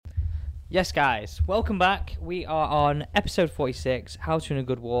Yes, guys, welcome back. We are on episode 46, How to Win a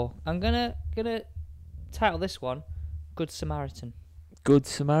Good War. I'm gonna title this one, Good Samaritan. Good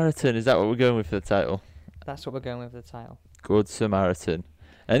Samaritan, is that what we're going with for the title? That's what we're going with for the title. Good Samaritan.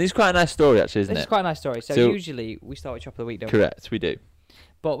 And it's quite a nice story, actually, isn't it? This is quite a nice story. So usually we start with Chop of the Week, don't we? Correct, we do.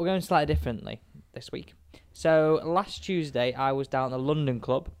 But we're going slightly differently this week. So last Tuesday, I was down at the London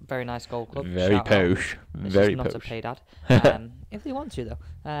Club, very nice golf club. Very Shout out. posh. This Very is not posh. a paid ad. If they want to,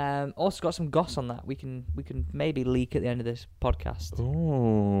 though. Also got some goss on that. We can maybe leak at the end of this podcast.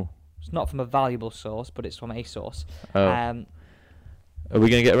 Ooh. It's not from a valuable source, but it's from a source. Oh. Are we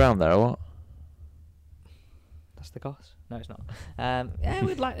going to get around there or what? That's the goss. No, it's not.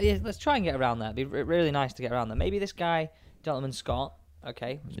 Let's try and get around there. It'd be really nice to get around there. Maybe this guy, Gentleman Scott,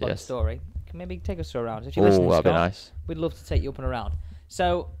 okay, who's got the Yes. story, can maybe take us around. If you listen, that'd Scott, be nice. we'd love to take you up and around.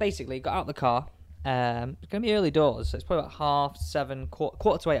 So basically, got out of the car. It's going to be early doors, so it's probably about 7:30,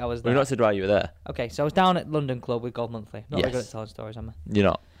 quarter to 8 hours there. We've not said why you were there. Okay, so I was down at London Club with Golf Monthly. Not very good Yes. at telling stories, am You're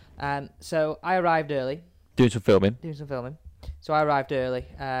not. I? So I arrived early, Doing some filming. doing some filming. So I arrived early,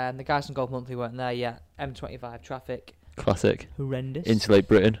 and the guys from Golf Monthly weren't there yet. M25 traffic, Classic. horrendous. Insulate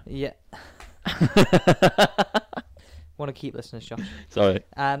Britain. Yeah. Want to keep listeners, Josh. Sorry.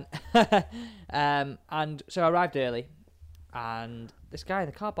 And so I arrived early, and this guy in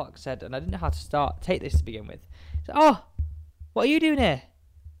the car park said, and I didn't know how to take this to begin with. He said, "Oh, what are you doing here?"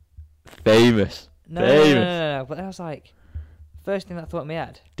 Famous. No, Famous. no. But then I was like, first thing that thought in my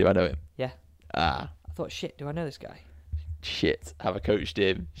head, Do I know him? Yeah. Ah. I thought, shit, do I know this guy? Shit. Have I coached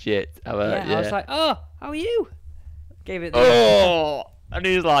him? Shit. Have I? Yeah. I was like, oh, how are you? Gave it. Oh. And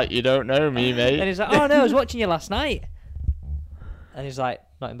he's like, you don't know me, mate. And he's like, oh no, I was watching you last night. And he's like,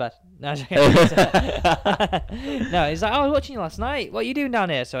 not in bed. No, I was joking. No, he's like, oh, I was watching you last night. What are you doing down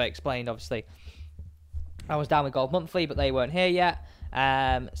here? So I explained, obviously. I was down with Golf Monthly, but they weren't here yet.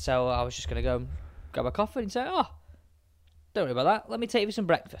 So I was just going to go and grab a coffee and say, oh, don't worry about that. Let me take you some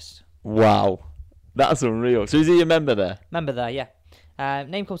breakfast. Wow. That's unreal. So is he a member there? Member there, yeah.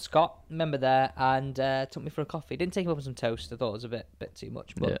 Name called Scott, member there, and took me for a coffee. Didn't take him up with some toast. I thought it was a bit too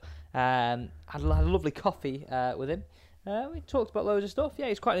much, but had a lovely coffee with him. We talked about loads of stuff. Yeah,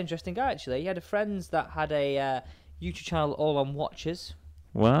 he's quite an interesting guy, actually. He had friends that had a YouTube channel all on watches.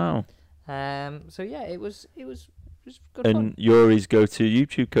 Wow. So yeah, it was good And fun. you're his go-to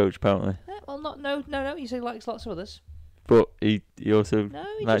YouTube coach, apparently. No. He said he likes lots of others. But he also No,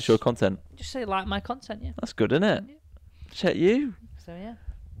 he likes your content. just say like my content, yeah. That's good, isn't it? Yeah. Check you. So yeah,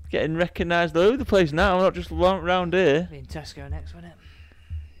 Getting recognised all over the place now, not just round here. be in Tesco next, won't it?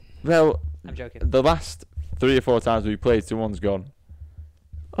 Well, I'm joking. the last 3 or 4 times we played, someone's gone,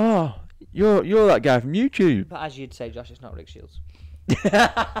 oh, you're that guy from YouTube. But as you'd say, Josh, it's not Rick Shields.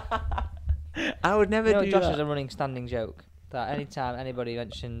 I would never do Josh that. has a running standing joke that anytime anybody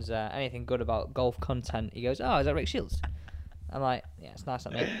mentions anything good about golf content, he goes, "Oh, is that Rick Shields?" I'm like, "Yeah, it's nice,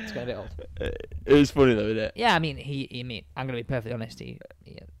 that mate. It's getting a bit old." It's funny though, isn't it? Yeah, I mean, I'm gonna be perfectly honest. He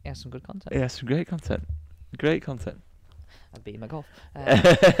has some good content. Yeah, some great content. Great content. I've beaten my golf.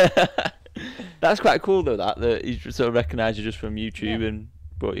 That's quite cool though. That he's sort of recognised you just from YouTube and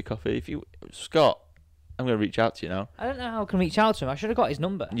brought you coffee. Scott, I'm gonna reach out to you now. I don't know how I can reach out to him. I should have got his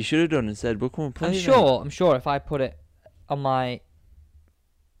number. You should have done and said, "Well, come and play." I'm sure if I put it on my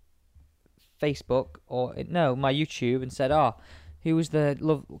Facebook my YouTube and said, "Oh, who was the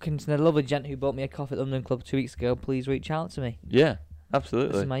lovely gent who bought me a coffee at the London Club 2 weeks ago? Please reach out to me." Yeah, This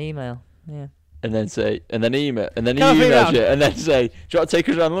absolutely. is my email. Yeah. And then say, and then email, and then he Coffee emails round. you, and then say, "Do you want to take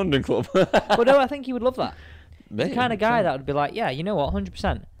us around London Club?" But no, I think he would love that. He's Mate, the kind of guy 100%. that would be like, "Yeah, you know what,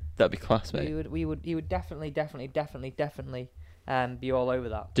 100%." That'd be class, mate. He would definitely be all over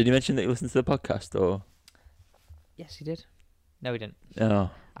that. Did you mention that you listened to the podcast, or? Yes, he did. No, he didn't. No.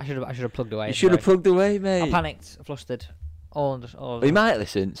 I should have plugged away. You should have Sorry. plugged away, I mate. panicked, flustered. All He might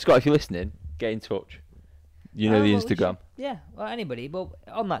listen. Scott, if you're listening, get in touch. You know the Instagram. Yeah, well, anybody. Well,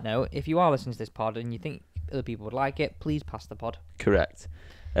 on that note, if you are listening to this pod and you think other people would like it, please pass the pod. Correct.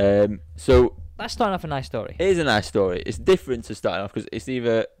 So That's starting off a nice story. it is a nice story. It's different to starting off because it's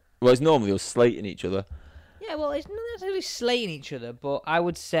either it's normally us slating each other. Yeah, well, it's not necessarily slating each other, but I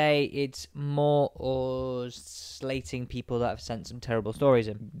would say it's more us slating people that have sent some terrible stories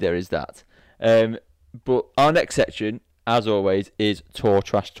in. There is that. But our next section, as always, is Tour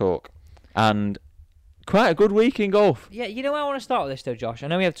Trash Talk, and quite a good week in golf. Yeah, you know where I want to start with this though, Josh? I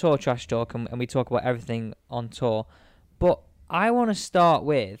know we have Tour Trash Talk and we talk about everything on tour, but I want to start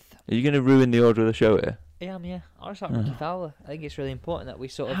with... Are you going to ruin the order of the show here? Yeah, I want to start with Ricky Fowler. I think it's really important that we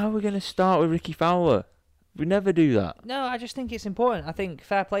sort of... How are we going to start with Ricky Fowler? We never do that. No, I just think it's important. I think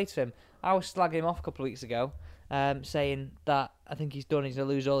fair play to him. I was slagging him off a couple of weeks ago, saying that I think he's done. He's gonna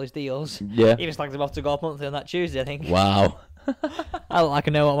lose all his deals. Yeah. He just slagged him off to go up monthly on that Tuesday. I think. Wow. I look like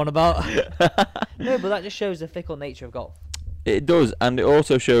I know what I'm on about. No, but that just shows the fickle nature of golf. It does, and it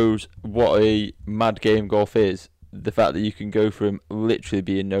also shows what a mad game golf is. The fact that you can go from literally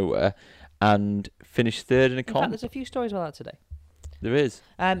being nowhere and finish third in a In fact, comp. there's a few stories about that today. There is.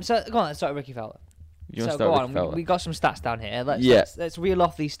 So go on, let's start with Ricky Fowler. You want to So go start on, with Fowler? we got some stats down here. Yeah. Let's reel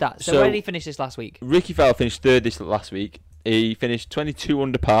off these stats. So So- where did he finish this last week? Ricky Fowler finished third this last week. He finished 22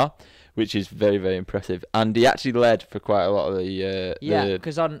 under par, which is very, very impressive. And he actually led for quite a lot of the. Yeah,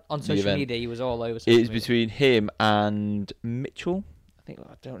 because on social event. media he was all over. Social It's media. between him and Mitchell. I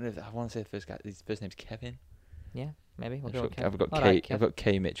don't know. I want to say the first guy. His first name's Kevin. Maybe we'll I'm go sure- with Kev. I've got All K. right, Kev. I've got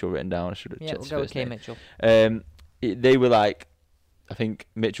K Mitchell written down. I should have Yeah, checked we'll his go with first K name. Mitchell. They were like, I think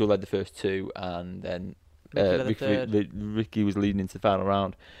Mitchell led the first two, and then Ricky led the third. Ricky was leading into the final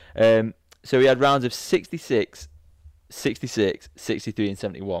round. So he had rounds of 66, 66, 63, and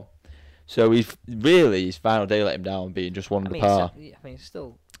 71. So his final day let him down, being just one I under mean, par.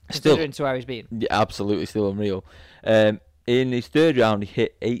 still Still- considering to where he's been. Yeah, absolutely, still unreal. In his third round, he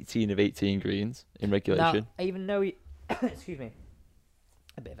hit 18 of 18 greens in regulation. Now, even though he, excuse me,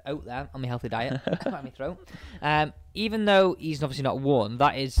 a bit of oat there on my healthy diet, on my throat. Even though he's obviously not won,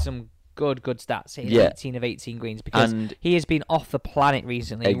 that is some good stats. Hitting Yeah. 18 of 18 greens because And he has been off the planet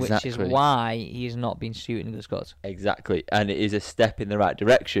recently, which is Exactly. why he has not been shooting good scores. exactly, and it is a step in the right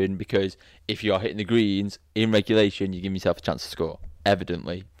direction, because if you are hitting the greens in regulation, you give yourself a chance to score,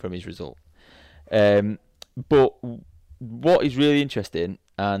 evidently, from his result. But what is really interesting,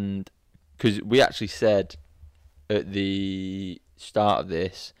 and because we actually said at the start of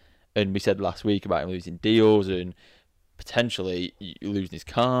this, and we said last week about him losing deals and potentially losing his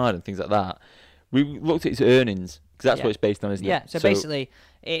card and things like that, we looked at his earnings, because that's Yeah. what it's based on, isn't Yeah, it? so basically,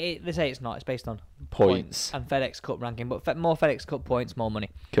 they say it's not. It's based on points. and FedEx Cup ranking, but more FedEx Cup points, more money.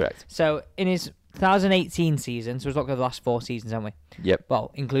 Correct. So in his 2018 season, so we've looked at the last 4 seasons, haven't we? Yep.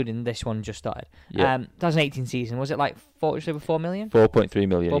 Well, including this one just started. Yeah. 2018 season, was it like just over 4 million? 4.3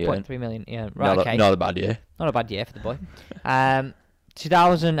 million. 4.3 million, yeah. Right, okay. Not a bad year. Not a bad year for the boy.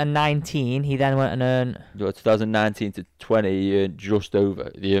 2019, he then went and earned. 2019 to 20, he earned just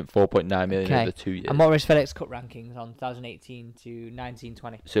over. He earned 4.9 million Okay. over 2 years. And what were his FedEx Cup rankings on 2018 to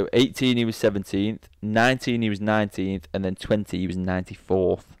 1920? So 18 he was 17th, 19 he was 19th, and then 20 he was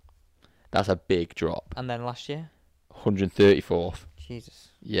 94th. That's a big drop. And then last year? 134th. Jesus.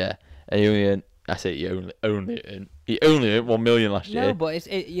 Yeah. And he only earned, I say he only earned 1 million last No, year. but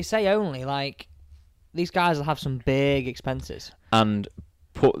you say only, like, these guys will have some big expenses. And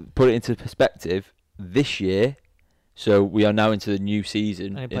put it into perspective, this year, so we are now into the new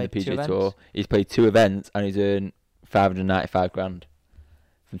season And he in the played 2 PGA Tour. events? He's played 2 events and he's earned 595 grand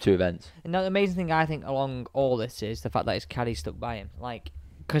from 2 events. And the amazing thing I think along all this is the fact that his caddy stuck by him. Like,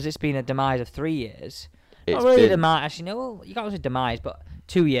 because it's been a demise of 3 years. It's Not really a been- demise. Actually, no, well, you can't say demise, but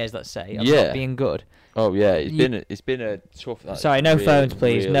 2 years, let's say, of Yeah. not being good. Oh yeah, You- it's been a tough. Sorry, no really, phones,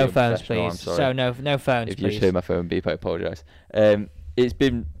 please. really No phones, unprofessional, I'm please. sorry. So no phones, If you please. just heard my phone beep, I apologise. It's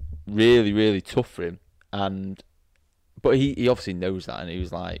been really, really tough for him, but he obviously knows that, and he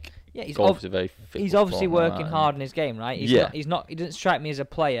was like, Yeah, golf's a very. fickle he's obviously sport and working that, hard in his game, right? Yeah. He doesn't strike me as a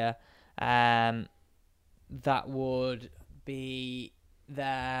player that would be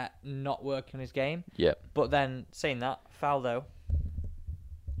there not working on his game. Yeah. But then saying that, Faldo.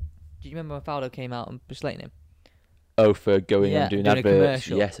 Do you remember when Faldo came out and was slating him? Oh, for going Yeah, and doing doing a adverts.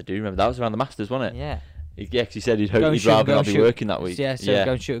 commercial. Yes, I do remember. That was around the Masters, wasn't it? Yeah. Yeah, 'cause he said he'd Go and he'd shoot and rather go not and be shoot. working that week. Yeah, so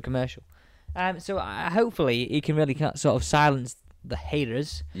go and shoot a commercial. So hopefully he can really sort of silence the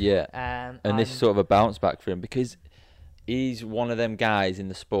haters. Yeah. And this is sort of a bounce back for him, because he's one of them guys in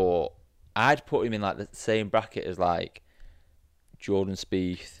the sport. I'd put him in like the same bracket as like Jordan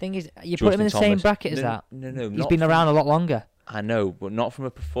Spieth. Thing is, you put him in the Justin same Thomas. bracket as No, that. No, He's not been from- around a lot longer. I know, but not from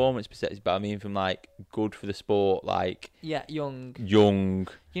a performance perspective. But I mean, from like good for the sport, like Yeah, young. young.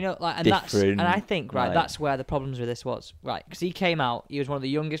 You know, like, and Different, I think like- that's where the problems with this was, right? Because he came out, he was one of the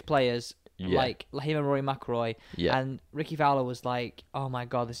youngest players, Yeah. like him and Rory McIlroy, Yeah. and Ricky Fowler was like, oh my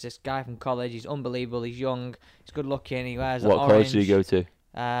god, this is this guy from college. He's unbelievable. He's young. He's good looking. He wears What orange. college did he go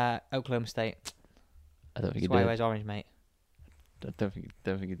to? Oklahoma State. I don't think That's he why he did. wears orange, mate. I don't think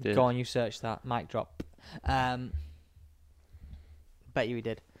he did. Go on, you search that. Mic drop. Bet you he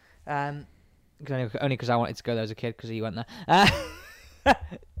did. Only because I wanted to go there as a kid because he went there.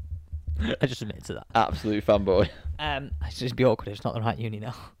 I just admitted to that. Absolute fanboy. It's just be awkward. It's not the right uni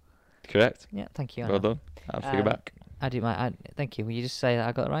now. Correct. Yeah, thank you. I Well know. done. I'll take it back. I do my. Thank you. Will you just say that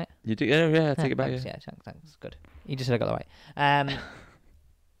I got it right? You do? Yeah, take it back. Thanks, Yeah. yeah, thanks. Good. You just said I got it right.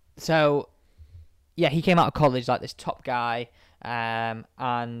 So yeah, he came out of college like this top guy,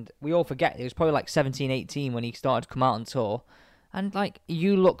 and we all forget he was probably like 17, 18 when he started to come out on tour. And like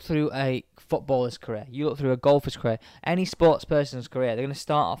you look through a footballer's career, you look through a golfer's career, any sports person's career, they're going to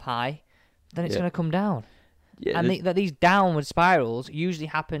start off high, then it's Yeah. going to come down. Yeah, And these downward spirals usually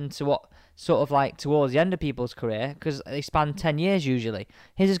happen to what sort of like towards the end of people's career because they span 10 years usually.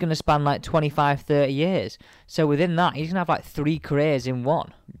 His is going to span like 25, 30 years. So within that, he's going to have like 3 careers in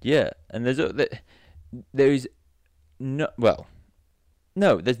one. yeah, and there's there's no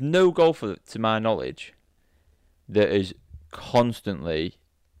golfer to my knowledge that has constantly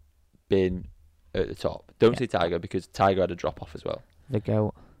been at the top. Don't say Tiger because Tiger had a drop off as well. The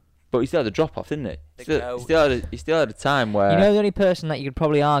GOAT. But he still had a drop off, didn't he? The He GOAT. still had a time where You know the only person that you could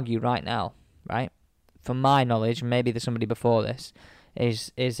probably argue right now, right? From my knowledge, maybe there's somebody before this, is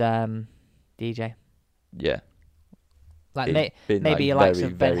DJ. yeah, Like He's been, maybe like, your likes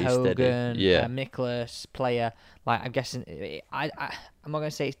very, of Ben very steady. Hogan, Yeah. Nicholas, Player. Like I'm guessing, I'm not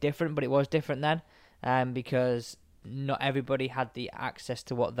gonna say it's different, but it was different then, because not everybody had the access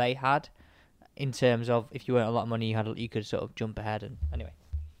to what they had, in terms of if you earned a lot of money, you could sort of jump ahead. And anyway,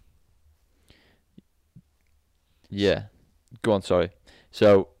 yeah. Go on, sorry.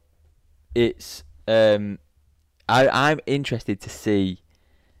 So it's I'm interested to see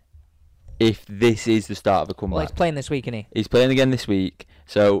if this is the start of a comeback. well, he's playing this week, isn't he? He's playing again this week,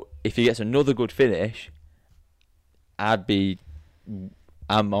 so if he gets another good finish, I'm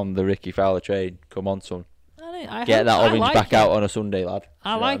on the Ricky Fowler train. Come on, son. Get that orange back out on a Sunday, lad.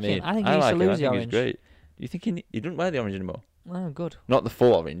 I You know like what him. I think he needs to lose the I think orange. he's great. Do you think he doesn't wear the orange anymore? Oh, good. Not the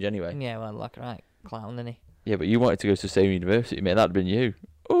full orange, anyway. Yeah, well, like right, clown, isn't he? Yeah, but you wanted to go to the same university, mate. That'd have been you.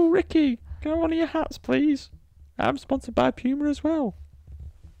 Oh, Ricky, can I have one of your hats, please? I'm sponsored by Puma as well.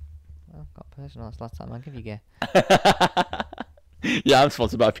 Well, got personal. That's last time I give you gear. Yeah, I'm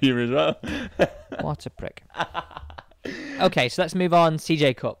sponsored by Puma as well. What a prick. Okay, so let's move on.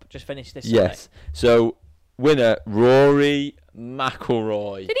 CJ Cup. Just finished this. Yes. So, winner, Rory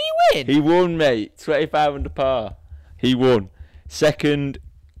McIlroy. Sunday. Did he win? He won, mate. 25 under par. He won. Second,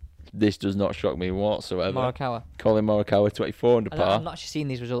 this does not shock me whatsoever. Morikawa. Colin Morikawa, 24 under par. I'm not actually seeing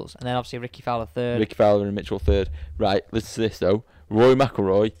these results. And then obviously Ricky Fowler third. Ricky Fowler and Mitchell third. Right, listen to this though. Rory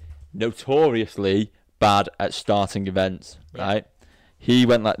McIlroy, notoriously bad at starting events, Yeah. right? He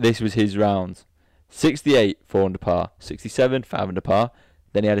went like this was his round. 68, 4 under par. 67, 5 under par.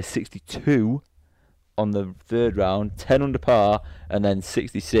 Then he had a 62 on the third round, 10 under par, and then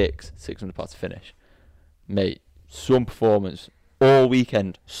 66, 6 under par to finish. Mate, some performance all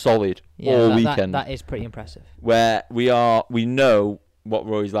weekend, solid all weekend. That is pretty impressive. Where we know what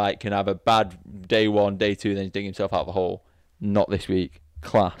Rory's like, can have a bad day 1, day 2, then he's digging himself out of a hole. Not this week.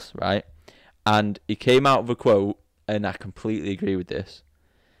 Class, right? And he came out with a quote, and I completely agree with this.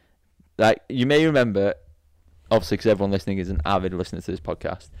 Like, you may remember, obviously because everyone listening is an avid listener to this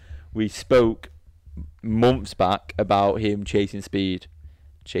podcast, we spoke months back about him chasing speed,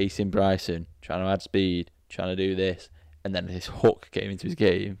 chasing Bryson, trying to add speed, trying to do this, and then this hook came into his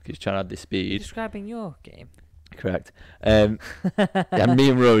game because he's trying to add this You're speed. describing your game. Correct. Yeah, me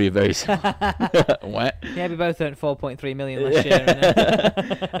and Rory are very similar. What? Yeah, we both earned 4.3 million last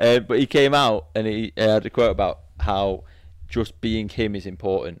year. But he came out and he had a quote about how just being him is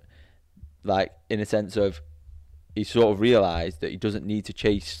important. Like, in a sense of, he sort of realised that he doesn't need to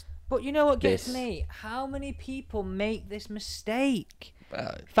chase. But you know what gets This. me? How many people make this mistake?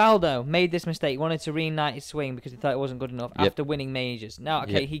 Uh, Faldo made this mistake, wanted to reignite his swing because he thought it wasn't good enough Yep. after winning majors. Now,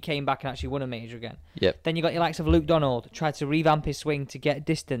 okay, Yep. he came back and actually won a major again. Yep. Then you got your likes of Luke Donald, tried to revamp his swing to get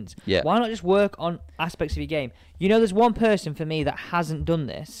distance. Yep. Why not just work on aspects of your game? You know, there's one person for me that hasn't done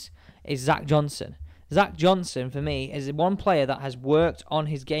this, is Zach Johnson. Zach Johnson, for me, is one player that has worked on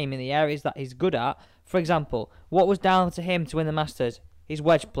his game in the areas that he's good at. For example, what was down to him to win the Masters? His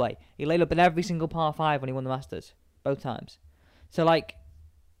wedge play. He laid up in every single par 5 when he won the Masters. Both times. So, like,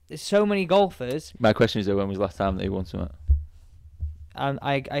 there's so many golfers. My question is though, when was the last time that he won something? And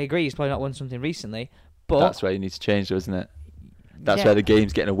I agree, he's probably not won something recently. But That's where he needs to change though, isn't it? That's Yeah. where the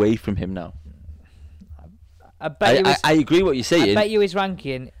game's getting away from him now. I bet you I agree what you're I saying. bet you his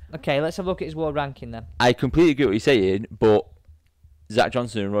ranking. Okay, let's have a look at his world ranking then. I completely agree what you're saying, but Zach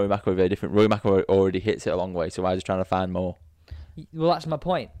Johnson and Rory McIlroy are very different. Rory McIlroy already hits it a long way, so why is he trying to find more? Well, that's my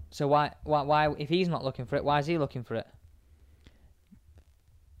point. So why, if he's not looking for it, why is he looking for it?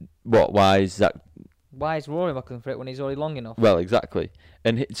 What? Why is Zach? Why is Rory looking for it when he's already long enough? Well, exactly.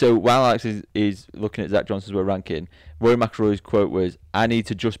 And so while Alex is looking at Zach Johnson's world ranking, Rory McIlroy's quote was, "I need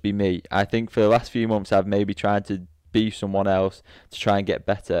to just be me. I think for the last few months I've maybe tried to be someone else to try and get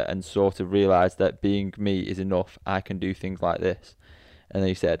better and sort of realise that being me is enough. I can do things like this." And then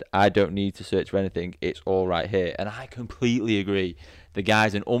he said, I don't need to search for anything. It's all right here. And I completely agree. The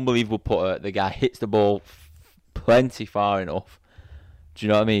guy's an unbelievable putter. The guy hits the ball plenty far enough. Do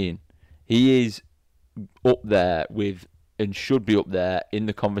you know what I mean? He is up there with, and should be up there in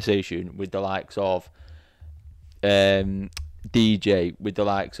the conversation with the likes of DJ, with the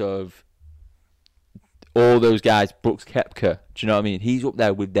likes of all those guys, Brooks Koepka. Do you know what I mean? He's up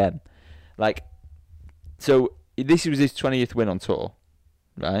there with them. Like, so this was his 20th win on tour,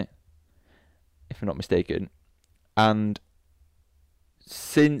 right? If I'm not mistaken. And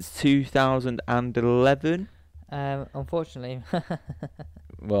since 2011... unfortunately...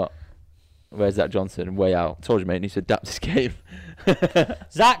 What? Where's Zach Johnson? Way out. Told you, mate. He needs to adapt his game.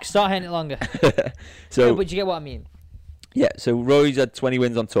 Zach, start hitting it longer. So, no, but you get what I mean. Yeah, so Rory's had 20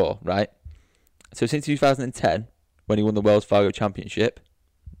 wins on tour, right? So since 2010, when he won the Wells Fargo Championship,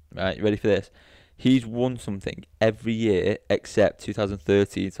 right, you ready for this? He's won something every year except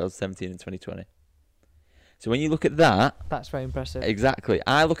 2013, 2017 and 2020. So when you look at that... That's very impressive. Exactly.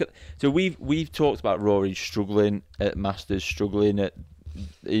 I look at... So we've talked about Rory struggling at Masters, struggling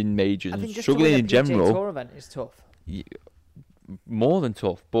in majors, and struggling in general. PGA Tour event is tough. More than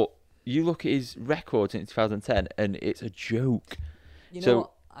tough, but you look at his record since 2010 and it's a joke. You know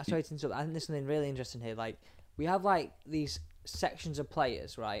what? I'm sorry to interrupt. I think there's something really interesting here. Like, we have like these sections of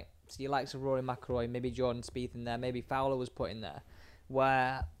players, right? So you likes of Rory McIlroy, maybe Jordan Spieth in there, maybe Fowler was put in there,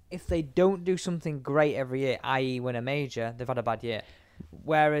 where if they don't do something great every year, i.e. win a major, they've had a bad year.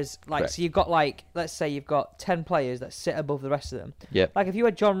 Whereas, like, Correct. So you've got, like, let's say you've got 10 players that sit above the rest of them. Yep. Like, if you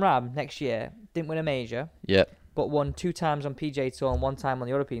had John Rahm next year, didn't win a major, yep, but won 2 times on PGA Tour and 1 time on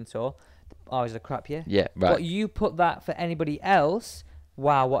the European Tour, oh, it's a crap year. Yeah, right. But you put that for anybody else,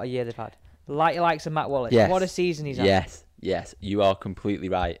 wow, what a year they've had. Like your likes of Matt Wallace. Yes. What a season he's had. Yes, you are completely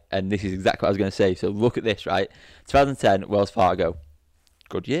right. And this is exactly what I was going to say. So look at this, right? 2010, Wells Fargo.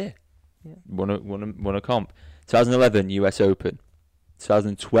 Good year. Yeah. Won a comp. 2011, US Open.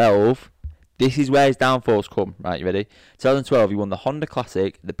 2012, this is where his downfalls come. Right, you ready? 2012, he won the Honda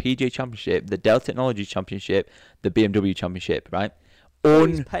Classic, the PGA Championship, the Dell Technologies Championship, the BMW Championship, right?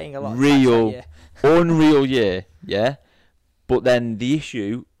 He's paying a lot of tax that year. Unreal year, yeah? But then the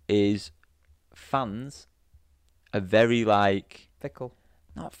issue is fans are very, like... Fickle.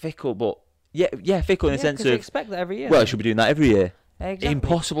 Not fickle, but... Yeah, fickle in the sense of... they expect that every year. Well, he should be doing that every year. Exactly.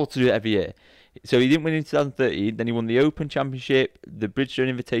 Impossible to do it every year. So he didn't win in 2013, then he won the Open Championship, the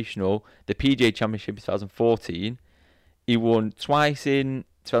Bridgestone Invitational, the PGA Championship in 2014. He won twice in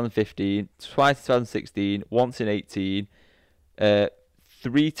 2015, twice in 2016, once in 18,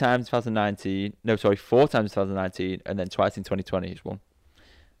 3 times in 2019, no, sorry, 4 times in 2019, and then twice in 2020 he's won.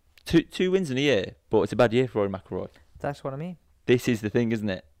 Two wins in a year, but it's a bad year for Rory McIlroy. That's what I mean. This is the thing, isn't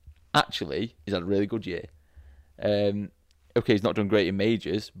it? Actually, he's had a really good year. Okay, he's not done great in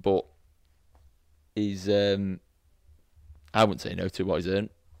majors, but he's... I wouldn't say no to what he's earned.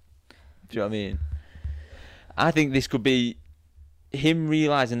 Do you know what I mean? I think this could be him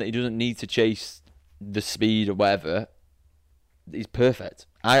realising that he doesn't need to chase the speed or whatever. He's perfect.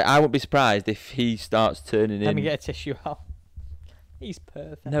 I wouldn't be surprised if he starts turning in... Let me get a tissue out. He's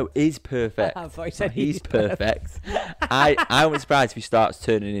perfect. No, he's perfect. I thought you said he's perfect. I wouldn't be surprised if he starts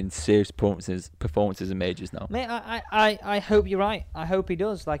turning in serious performances in majors now. Mate, I hope you're right. I hope he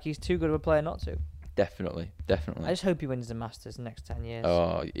does. Like, he's too good of a player not to. Definitely. I just hope he wins the Masters in the next 10 years.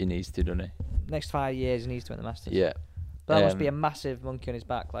 Oh, he needs to, doesn't he? Next 5 years, he needs to win the Masters. Yeah. But that must be a massive monkey on his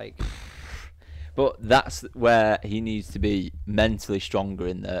back, like... But that's where he needs to be mentally stronger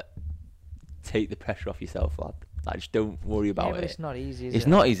in that. Take the pressure off yourself, lad. Like, just don't worry about but it. It's not easy, is it? It's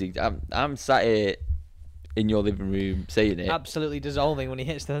not easy. I'm sat here in your living room saying it. Absolutely dissolving when he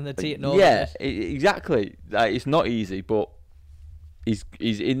hits the tee at Northern. Yeah, exactly. Like, it's not easy, but he's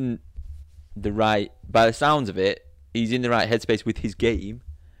in the right... By the sounds of it, he's in the right headspace with his game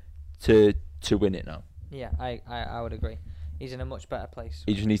to win it now. Yeah, I would agree. He's in a much better place.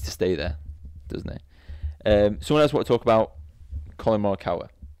 He just needs to stay there, doesn't he? Someone else want to talk about Colin Morikawa.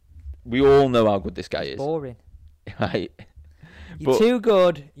 We all know how good this guy is. Boring. Right. You're too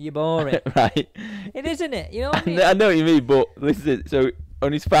good, you're boring. Right. It is, isn't it? You know what I mean? I know what you mean, but listen, so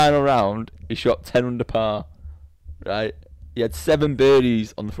on his final round, he shot 10 under par. Right? He had 7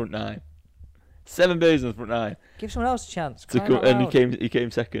 birdies on the front 9. 7 birdies on the front 9. Give someone else a chance. And he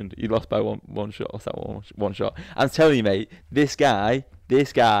came second. He lost by one shot. Lost that one shot. I'm telling you, mate, this guy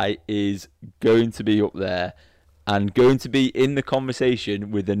is going to be up there and going to be in the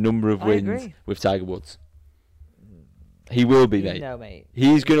conversation with a number of wins with Tiger Woods. He will be, mate. No, mate.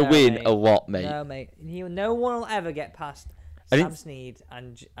 He's going to win a lot, mate. No, mate. No one will ever get past Sam Snead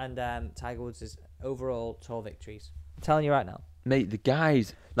and Tiger Woods' overall tour victories. I'm telling you right now. Mate, the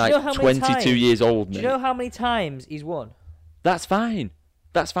guy's Do you know like how many 22 times- years old, Do mate. you know how many times he's won? That's fine.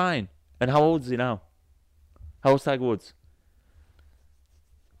 That's fine. And how old is he now? How old's Tiger Woods?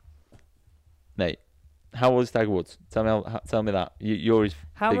 Mate, how old is Tiger Woods? Tell me that. You're his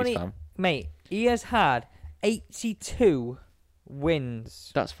How biggest many, fan. mate? He has had 82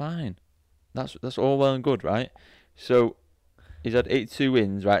 wins. That's fine. That's all well and good, right? So he's had 82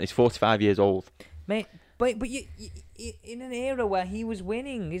 wins, right? And he's 45 years old. Mate, but you in an era where he was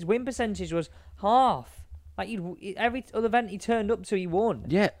winning, his win percentage was half. Like every other event he turned up to, he won.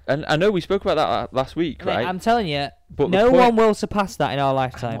 Yeah, and I know we spoke about that last week, Mate, right? I'm telling you, But no the point- one will surpass that in our I'm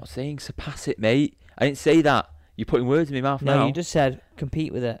lifetime. not saying surpass it, mate. I didn't say that. You're putting words in my mouth No, now. you just said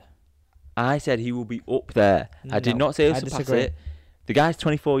compete with it. I said he will be up there. I did No, not say he'll I surpass disagree. it. The guy's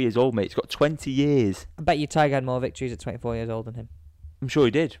 24 years old, mate. He's got 20 years. I bet you Tiger had more victories at 24 years old than him. I'm sure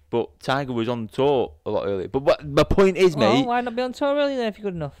he did, but Tiger was on tour a lot earlier. But my point is, mate, Oh, why not be on tour early then if you're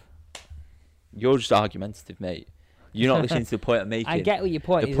good enough? you're just argumentative, mate. You're not listening to the point I'm making. I get what your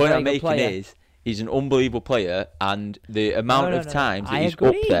point. The He's a point very I'm good making player. is he's an unbelievable player, and the amount no, of no. times that I he's agree.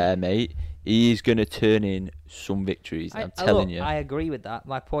 up there, mate, he's going to turn in some victories. I'm telling look, you. I agree with that.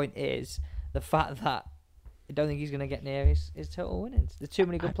 My point is the fact that I don't think he's going to get near his total winnings. There's too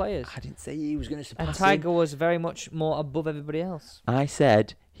many good players. I didn't say he was going to surpass And him. Tiger was very much more above everybody else. I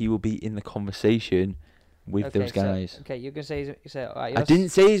said he will be in the conversation with Okay, those guys. So, okay, you're going to say... all right, I didn't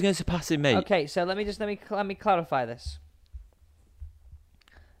say he's going to surpass him, mate. Okay, so let me clarify this.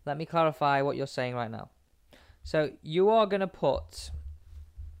 Let me clarify what you're saying right now. So you are going to put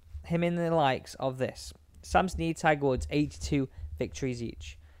him in the likes of this. Sam Snead, Tiger Woods, 82 victories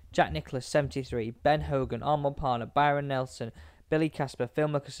each. Jack Nicklaus, 73. Ben Hogan, Arnold Palmer, Byron Nelson, Billy Casper, Phil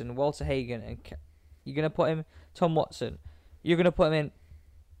Mickelson, Walter Hagen, and you're going to put him... Tom Watson. You're going to put him in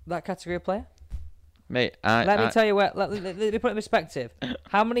that category of player? Mate, Let me tell you where... Let me put it in perspective.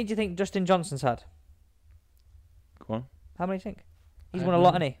 How many do you think Justin Johnson's had? Go on. How many do you think? He's I won a don't lot,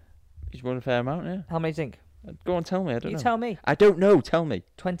 know. hasn't he? He's won a fair amount, yeah. How many do you think? Go on, tell me. I don't You know. tell me. I don't know. Tell me.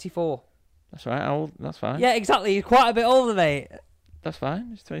 24. That's right. How old? That's fine. Yeah, exactly. He's quite a bit older, mate. That's fine.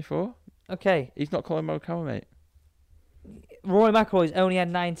 He's 24. Okay. He's not Colin Morikawa, mate. Rory McIlroy's only had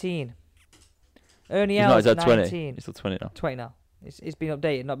 19. Ernie He's not. Els He's had 20. 19. He's still 20 now. 20 now. It's been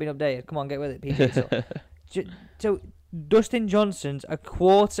updated, not been updated. Come on, get with it, PJ. So Dustin Johnson's a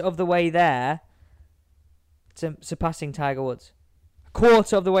quarter of the way there to surpassing Tiger Woods. A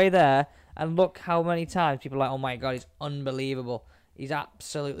quarter of the way there, and look how many times people are like, oh my God, he's unbelievable. He's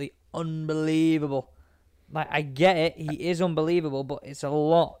absolutely unbelievable. Like, I get it, he is unbelievable, but it's a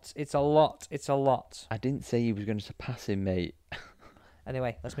lot. It's a lot. It's a lot. I didn't say he was going to surpass him, mate.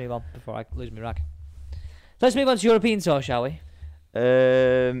 Anyway, let's move on before I lose my rag. Let's move on to European Tour, shall we?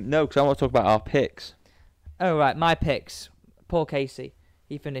 No, because I want to talk about our picks. Oh, right, my picks. Paul Casey.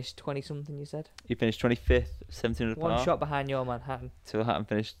 He finished 20-something, you said? He finished 25th, 17 under par. One shot behind your Manhattan. Till Hatton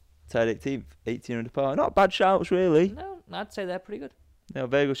finished tied 18th, 18 under par. Not bad shouts, really. No, I'd say they're pretty good. No,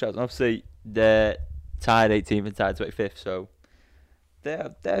 very good shouts. And obviously, they're tied 18th and tied 25th, so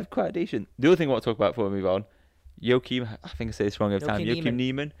they're quite decent. The other thing I want to talk about before we move on, Joachim, I think I say this wrong every time. Joachim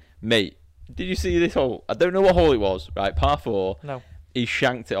Niemann. Mate, did you see this hole? I don't know what hole it was, right? Par 4. No. He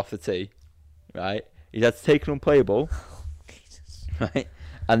shanked it off the tee, right? He's had to take an unplayable, right?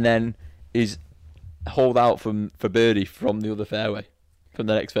 And then he's holed out for birdie from the other fairway, from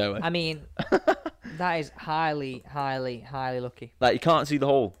the next fairway. I mean, that is highly, highly, highly lucky. Like, you can't see the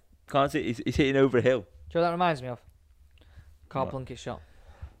hole. Can't see. He's hitting over a hill. Do you know what that reminds me of? Carl What? Plunkett's shot.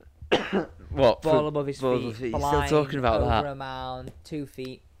 What? Ball above his ball feet. above his feet. Blind, Still talking about over that. a mound, 2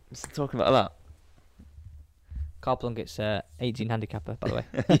 feet. Still talking about that. Carl Plunkett's 18 handicapper, by the way.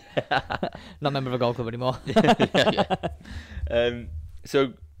 Not a member of a golf club anymore.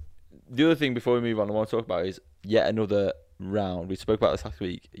 So the other thing before we move on, I want to talk about is yet another round. We spoke about this last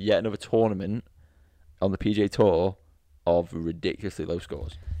week. Yet another tournament on the PGA Tour of ridiculously low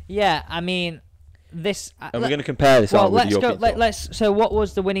scores. Yeah, I mean, this. And we're going to compare this on with the let's go. European Tour. Let's. So, what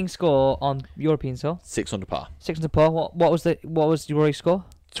was the winning score on European Tour? 6 under par. 6 under par. What was your Rory score?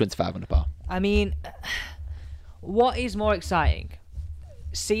 25 under par. I mean, what is more exciting?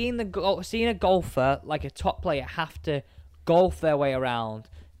 Seeing a golfer, like a top player, have to golf their way around,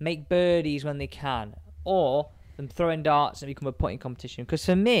 make birdies when they can, or them throwing darts and become a putting competition. Because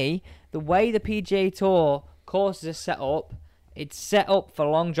for me, the way the PGA Tour courses are set up, it's set up for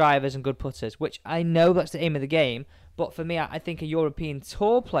long drivers and good putters, which I know that's the aim of the game. But for me, I think a European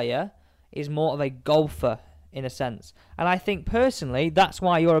Tour player is more of a golfer in a sense. And I think personally, that's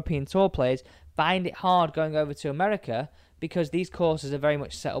why European Tour players find it hard going over to America, because these courses are very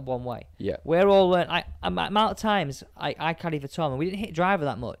much set up one way. Yeah. We're all learning. Amount of times I caddied for Tom and we didn't hit driver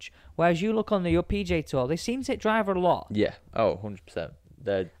that much. Whereas you look on your PJ Tour, they seem to hit driver a lot. Yeah. Oh, 100%.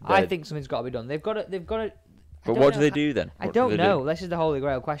 I think something's got to be done. They've got to. But what do they do then? I don't know. This is the holy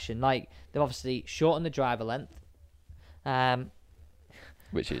grail question. Like, they've obviously shortened the driver length.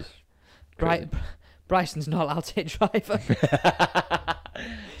 Which is Bryson's not allowed to hit driver.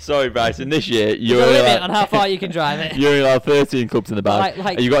 Sorry, Bryson. This year you're There's a limit allowed, on how far you can drive it. you're allowed 13 clubs in the bag,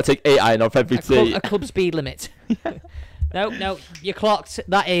 Like and you got to take 8 iron off every tee. A club speed limit. No, you're clocked.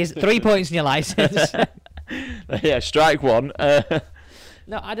 That is 3 points in your license. Yeah, strike one.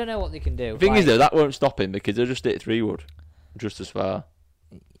 No, I don't know what they can do. The thing is, though, that won't stop him because they'll just hit 3-wood just as far.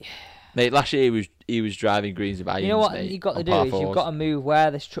 Mate, last year he was driving greens of irons. You know what mate, you've got to do par is fours. you've got to move where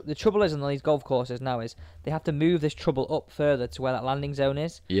this the trouble is on these golf courses now is they have to move this trouble up further to where that landing zone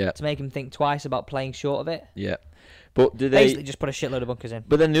is. Yeah. To make him think twice about playing short of it. Yeah. But do they Basically just put a shitload of bunkers in.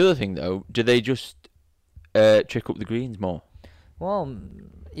 But then the other thing though, do they just trick up the greens more? Well,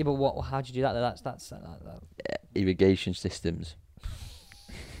 yeah, but how do you do that? That's Irrigation systems.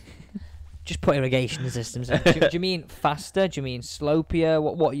 just put irrigation systems in. Do you mean faster? Do you mean slopier?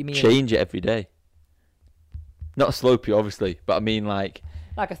 What do you mean? Change it every day. Not slopey, obviously, but I mean like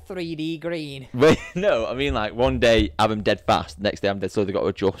a 3D green. Wait, no, I mean like one day have them dead fast, next day I'm dead slow. They got to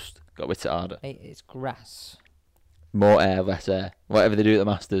adjust, got to hit it harder. It's grass. More air, less air. Whatever they do at the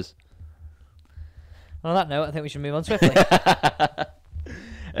Masters. On that note, I think we should move on swiftly.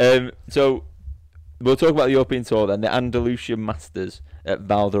 So we'll talk about the European Tour then. The Andalusian Masters at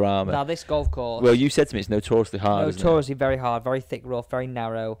Valderrama. Now this golf course. Well, you said to me it's notoriously hard. Notoriously very hard, very thick rough, very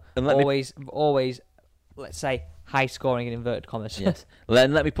narrow. And always, let's say, high scoring in inverted commas. Yes.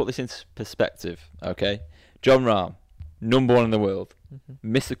 Let me put this into perspective, okay? Jon Rahm, number 1 in the world,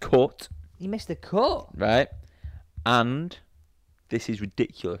 missed the cut. He missed the cut. Right? And this is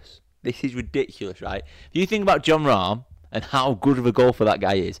ridiculous. This is ridiculous, right? If you think about Jon Rahm and how good of a golfer that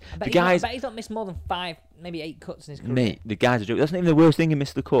guy is, I bet he's not missed more than 5, maybe 8 cuts in his career. Mate, the guy's a joke. That's not even the worst thing. He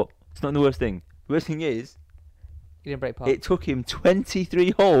missed the cut. It's not the worst thing. The worst thing is, he didn't break par. it took him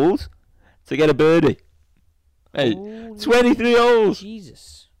 23 holes to get a birdie. Hey, 23 holes.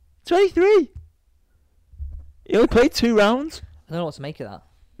 Jesus. 23. He only played 2 rounds. I don't know what to make of that.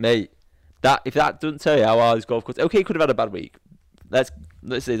 Mate, if that doesn't tell you how hard his golf course. Okay, he could have had a bad week. Let's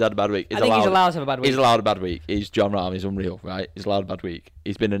say he's had a bad week. I think he's allowed to have a bad week. He's allowed a bad week. He's Jon Rahm. He's unreal, right? He's allowed a bad week.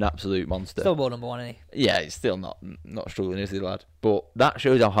 He's been an absolute monster. Still world number 1, isn't he? Yeah, he's still not struggling, is he, lad? But that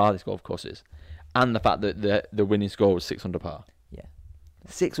shows how hard this golf course is, and the fact that the winning score was 6 under par. Yeah.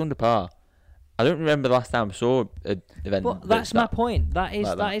 6 under par. I don't remember the last time I saw an event. But that's my point. That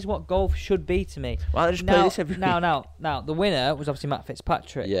is what golf should be to me. Well, I just play this every week. Now, the winner was obviously Matt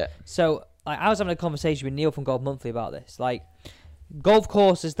Fitzpatrick. Yeah. So I was having a conversation with Neil from Golf Monthly about this. Like, golf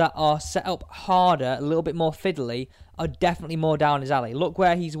courses that are set up harder, a little bit more fiddly, are definitely more down his alley. Look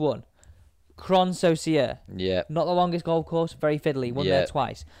where he's won. Cron Saucier. Yeah. Not the longest golf course, very fiddly. Won there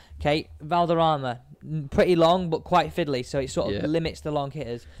twice. Okay, Valderrama. Pretty long, but quite fiddly, so it sort of limits the long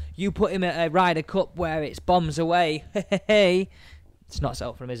hitters. You put him at a Ryder Cup where it's bombs away. Hey, it's not set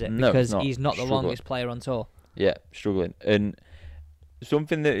up for him, is it? No, because it's not. he's not the longest player on tour. Yeah, struggling. And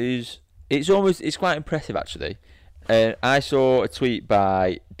something that it's quite impressive, actually. I saw a tweet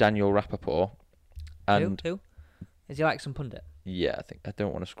by Daniel Rappaport. And Who? Is he like some pundit? Yeah, I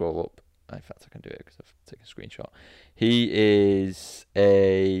don't want to scroll up. In fact, I can do it because I've taken a screenshot. He is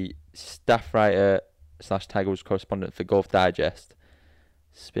a staff writer / Tiger Woods correspondent for Golf Digest.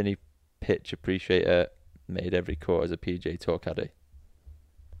 Spinny pitch appreciator, made every cut as a PJ Tour caddy.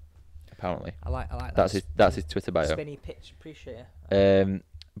 Apparently, I like that. That's his Twitter bio. Spinny pitch appreciator.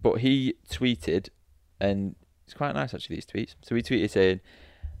 But he tweeted, and it's quite nice actually, these tweets. So he tweeted saying,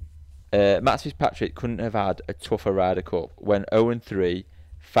 Matt Fitzpatrick couldn't have had a tougher Ryder Cup. When 0-3,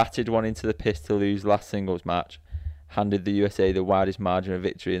 fatted one into the piss to lose last singles match, handed the USA the widest margin of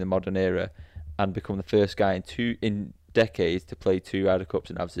victory in the modern era, and become the first guy in decades to play 2 Ryder Cups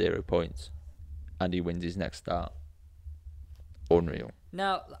and have 0 points. And he wins his next start. Unreal.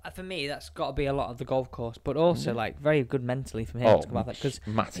 Now, for me, that's got to be a lot of the golf course, but also like very good mentally from him to come out that, because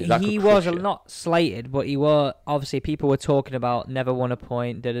he was not slated, but he were obviously people were talking about never won a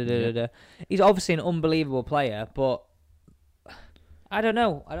point. He's obviously an unbelievable player, but I don't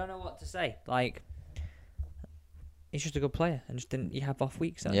know what to say. Like, he's just a good player, and just didn't you have off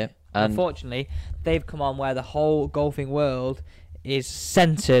weeks? Yeah. Unfortunately, they've come on where the whole golfing world is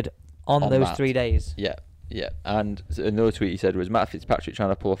centered on those that. 3 days. Yeah. Yeah, and another tweet he said was Matt Fitzpatrick trying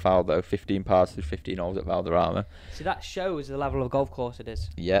to pull a foul though, 15 pars through 15 holes at Valderrama. See, that shows the level of golf course it is.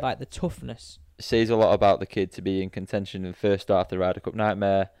 Yeah. Like the toughness. says a lot about the kid to be in contention in the first start of the Ryder Cup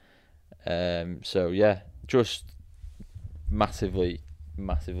Nightmare. So yeah, just massively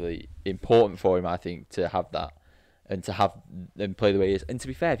important for him, I think, to have that and to have them play the way he is. And to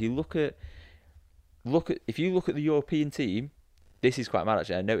be fair, if you look at the European team, this is quite mad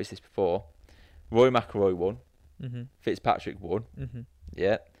actually. I noticed this before. Rory McIlroy won. Mm-hmm. Fitzpatrick won. Mm-hmm.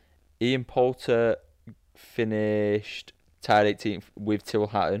 Yeah. Ian Poulter finished tied 18th with Tyrrell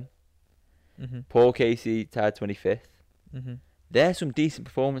Hatton. Mm-hmm. Paul Casey tied 25th. Mm-hmm. There's some decent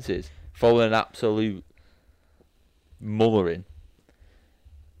performances following an absolute mullering.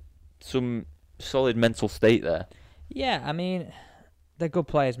 Some solid mental state there. Yeah, I mean, they're good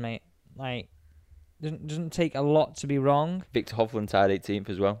players, mate. Like, doesn't take a lot to be wrong. Victor Hovland tied 18th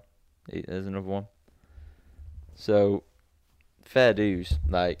as well. There's another one. So, fair dues.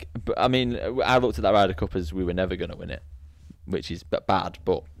 Like, but I mean, I looked at that Ryder Cup as we were never going to win it, which is bad.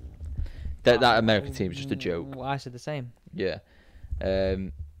 But that American team is just a joke. I said the same. Yeah.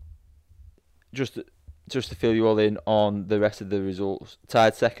 Just to fill you all in on the rest of the results.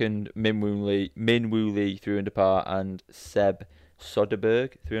 Tied second, Min Woo Lee 3 under par, and Seb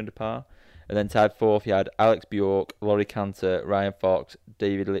Soderberg 3 under par. And then tied fourth, you had Alex Bjork, Laurie Cantor, Ryan Fox,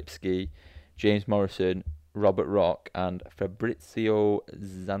 David Lipsky, James Morrison, Robert Rock, and Fabrizio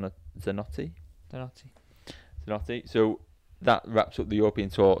Zanotti. So that wraps up the European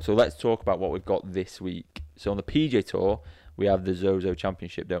Tour. So let's talk about what we've got this week. So on the PGA Tour, we have the Zozo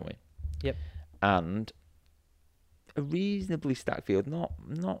Championship, don't we? Yep. And a reasonably stacked field, not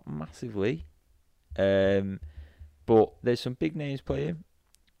massively, but there's some big names playing.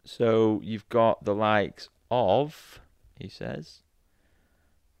 So you've got the likes of, he says,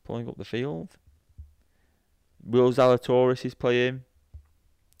 pulling up the field. Will Zalatoris is playing.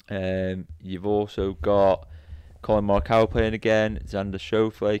 You've also got Colin Morikawa playing again, Xander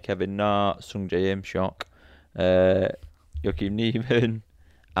Schauffele, Kevin Na, Sung Jae Im, shock, Joakim Niemann,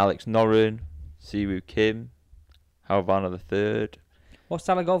 Alex Noren, Siwoo Kim, Hao Varner III. What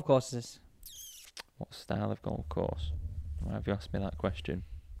style of golf course is this? What style of golf course? Why have you asked me that question?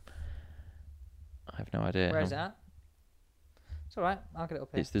 I have no idea. Where is it at? It's alright, I'll get it up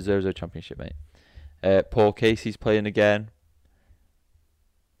here. It's the Zozo Championship, mate. Paul Casey's playing again.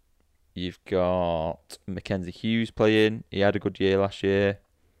 You've got Mackenzie Hughes playing. He had a good year last year.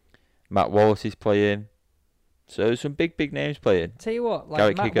 Matt Wallace is playing. So some big names playing. Tell you what, like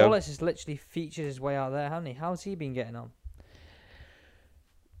Garrett Matt Kiko. Wallace has literally featured his way out there, hasn't he? How's he been getting on?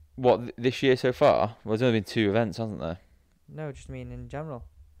 What, this year so far? Well, there's only been 2 events, hasn't there? No, just mean in general.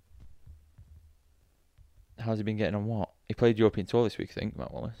 How's he been getting on what? He played European Tour this week, I think,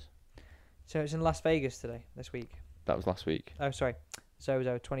 Matt Wallace. So it's in Las Vegas this week. That was last week. Oh, sorry.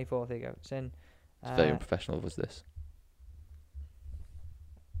 Zozo, 24th, there you go. It's in... It's very unprofessional of us, this.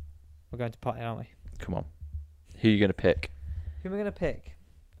 We're going to party, aren't we? Come on. Who are you going to pick? Who am I going to pick?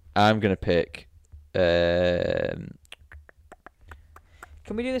 I'm going to pick... Can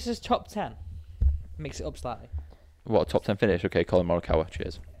we do this as top 10? Mix it up slightly. What, a top 10 finish? Okay, Colin Morikawa,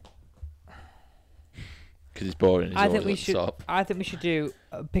 cheers. Because it's boring. I think we should do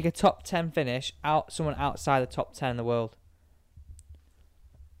pick a top 10 finish someone outside the top 10 in the world.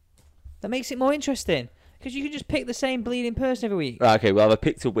 That makes it more interesting because you can just pick the same bleeding person every week. Right, okay, we'll have a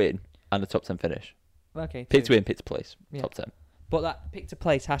pick to win and a top 10 finish. Okay. Pick to win, pick to place. Yeah. Top 10. But that pick to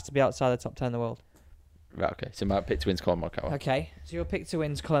place has to be outside the top 10 in the world. Right, okay. So my pick to win is Colin Morikawa. Okay. So your pick to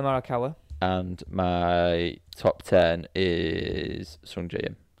win is Colin Morikawa. And my top 10 is Sung Jae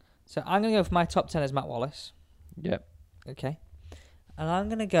Im. So I'm going to go for my top 10 as Matt Wallace. Yep. Okay. And I'm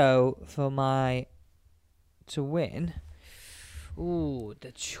going to go for my to win. Ooh,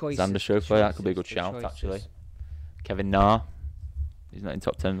 the choices. Xander Schauffele, that could be a good shout, actually. Kevin Na. He's not in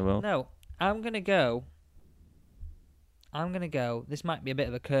top 10 in the world. No, I'm going to go. This might be a bit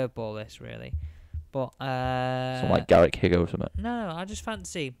of a curveball, this, really. But, Something like Garrett Higo or something. No, I just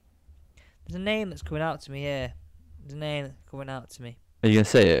fancy. There's a name that's coming out to me here. Are you going to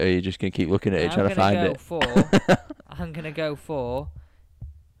say it, or are you just going to keep looking at it, trying to find it? I'm going to go for,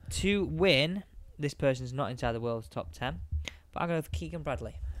 to win, this person's not inside the world's top 10, but I'm going to go for Keegan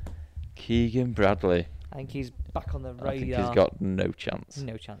Bradley. Keegan Bradley. I think he's back on the radar. I think he's got no chance.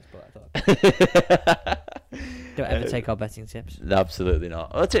 No chance, but I thought. Don't ever take our betting tips. Absolutely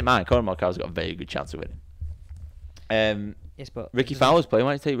not. I'll take mine. Colin Morikawa's got a very good chance of winning. Yes, but Ricky Fowler's playing.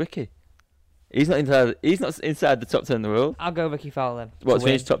 Why don't you take Ricky? He's not inside the top 10 in the world. I'll go Ricky Fowler then. What, to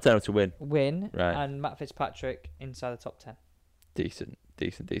finish top 10 or to win? Win. Right. And Matt Fitzpatrick inside the top 10. Decent.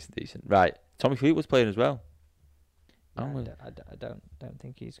 Right. Tommy Fleetwood's playing as well. I don't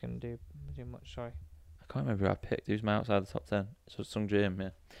think he's going to do much. Sorry. I can't remember who I picked. Who's my outside the top 10? So Sung Jae Im, yeah.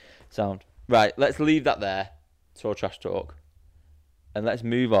 Sound. Right, let's leave that there. It's all trash talk. And let's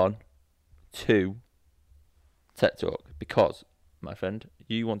move on to tech talk. Because, my friend,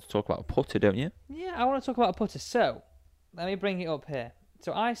 you want to talk about a putter, don't you? Yeah, I want to talk about a putter. So, let me bring it up here.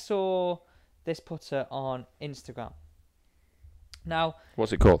 So, I saw this putter on Instagram. Now,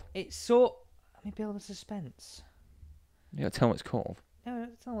 What's it called? it's so... Let me build a suspense. You gotta tell me what it's called. No, I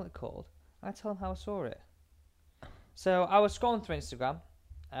don't tell them what it's called. I tell them how I saw it. So, I was scrolling through Instagram,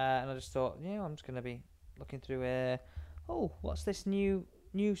 and I just thought, I'm just going to be looking through what's this new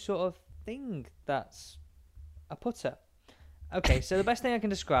sort of thing that's a putter? Okay, so the best thing I can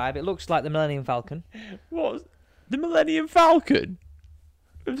describe, it looks like the Millennium Falcon. What? The Millennium Falcon?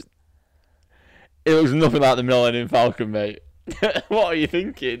 It looks nothing like the Millennium Falcon, mate. What are you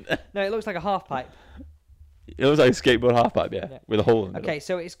thinking? No, it looks like a half pipe. It looks like a skateboard halfpipe, yeah, with a hole in it. Okay,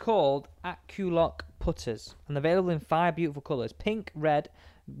 so it's called AccuLock putters and available in 5 beautiful colours: pink, red,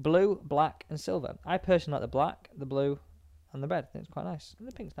 blue, black, and silver. I personally like the black, the blue, and the red. I think it's quite nice. And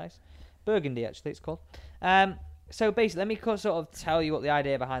the pink's nice. Burgundy, actually, it's called. So basically, let me sort of tell you what the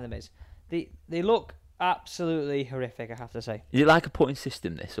idea behind them is. They look absolutely horrific, I have to say. Is it like a putting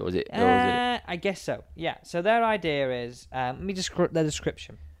system, this, or is it? I guess so. Yeah. So their idea is, let me just their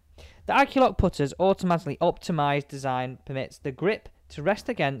description. The AccuLock putter's automatically optimized design permits the grip to rest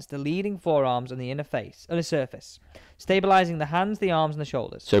against the leading forearms on the inner surface, stabilizing the hands, the arms, and the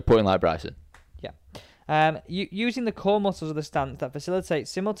shoulders. So putting like Bryson. Yeah. Using the core muscles of the stance that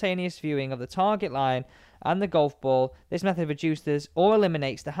facilitates simultaneous viewing of the target line and the golf ball, this method reduces or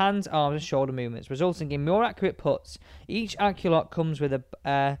eliminates the hands, arms, and shoulder movements, resulting in more accurate putts. Each AccuLock comes with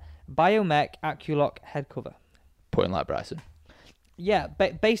a Biomech AccuLock head cover. Putting like Bryson. Yeah,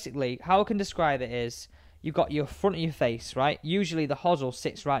 basically, how I can describe it is you've got your front of your face, right? Usually the hosel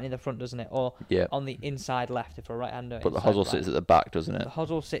sits right near the front, doesn't it? Or on the inside left if we're right-hander. But the hosel sits at the back, doesn't it? The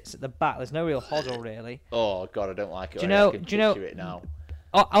hosel sits at the back. There's no real hosel, really. Oh, God, I don't like it. Do you know it now.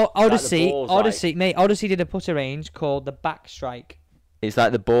 Odyssey, like mate, Odyssey did a putter range called the Backstrike. It's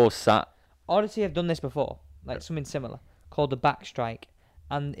like the ball sat... Odyssey have done this before, like something similar, called the Backstrike.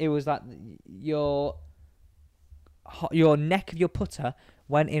 And it was like your neck of your putter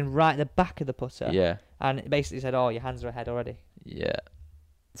went in right at the back of the putter. Yeah. And it basically said, your hands are ahead already. Yeah.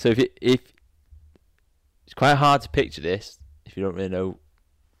 So if it's quite hard to picture this if you don't really know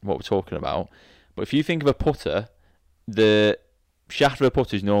what we're talking about. But if you think of a putter, the shaft of a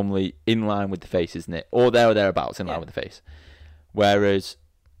putter is normally in line with the face, isn't it? Or there or thereabouts in line with the face. Whereas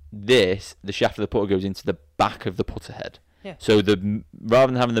the shaft of the putter goes into the back of the putter head. Yeah. So rather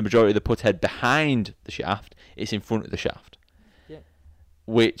than having the majority of the putter head behind the shaft, it's in front of the shaft. Yeah.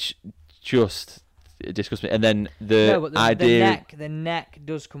 Which just disgusts me. And then the neck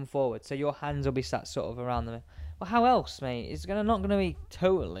does come forward, so your hands will be sat sort of around them. Well, how else, mate? It's not gonna be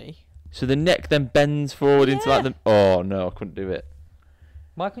totally. So the neck then bends forward into like the... Oh, no, I couldn't do it.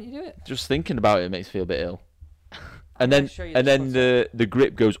 Why couldn't you do it? Just thinking about it makes me feel a bit ill. And then the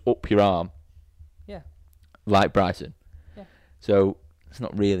grip goes up your arm. Yeah. Like Bryson. Yeah. So it's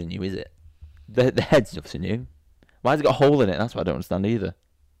not really new, is it? The head's nothing new. Why has it got a hole in it? That's what I don't understand either.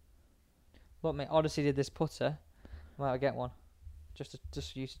 Look, mate, Odyssey did this putter. Well, I'll get one. Just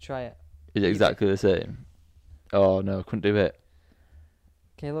for you to try it. Is it exactly the same? Oh, no, I couldn't do it.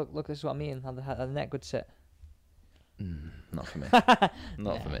 Okay, look, this is what I mean. How the neck would sit. Not for me.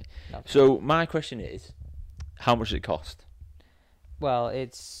 Not for me. So my question is, how much does it cost? Well,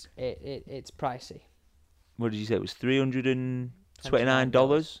 it's pricey. What did you say? It was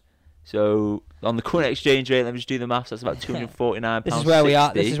 $329. So on the current exchange rate, let me just do the maths. That's about £249. This is where we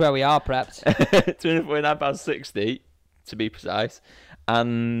are. This is where we are prepped. £249.60 to be precise.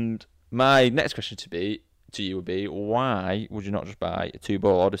 And my next question to you would be, why would you not just buy a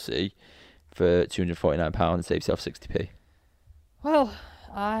 2-ball Odyssey for £249 and save yourself 60p? Well,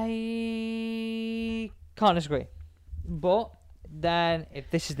 I can't disagree. But then, if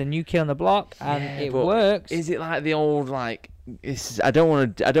this is the new kid on the block and it works, is it like the old I don't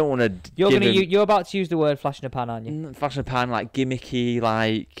want to. You're about to use the word flash in a pan, aren't you? Flash in a pan, like gimmicky,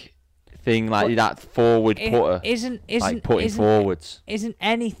 like thing, like that forward putter. Isn't like putting forwards? Isn't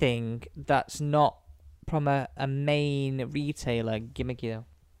anything that's not from a main retailer gimmicky though?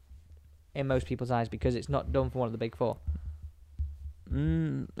 In most people's eyes, because it's not done for one of the big four.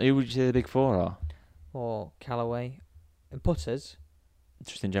 Who would you say the big four are? Or Callaway. And putters.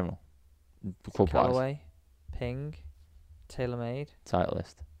 Just in general. Callaway, Ping, TaylorMade.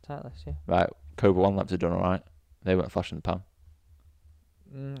 Titleist, yeah. Right, Cobra One Labs have done alright. They weren't flash in the pan.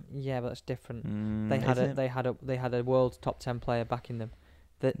 Yeah, but that's different. They had a world top 10 player backing them.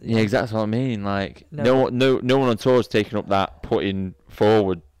 Yeah, exactly what I mean. Like no one on tour is taking up that putting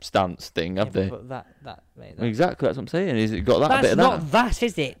forward stance thing, have they? But that mate. Exactly, that's what I'm saying. Is it got that That's bit of that? not that,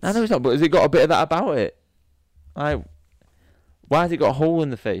 is it? I know it's not, but has it got a bit of that about it? Like, why has it got a hole in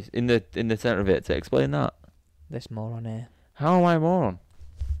the face, in the centre of it? To explain that. This moron here. How am I a moron?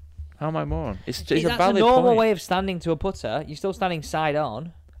 It's a That's valid a normal point. way of standing to a putter. You're still standing side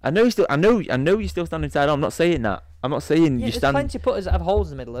on. I know you're still standing side on. I'm not saying that. I'm not saying Yeah, you there's stand. plenty of putters that have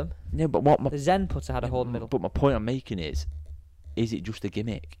holes in the middle of them. No, but what my The Zen putter had a hole in the middle. But my point I'm making is it just a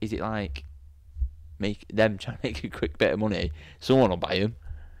gimmick? Is it like make them trying to make a quick bit of money? Someone will buy them.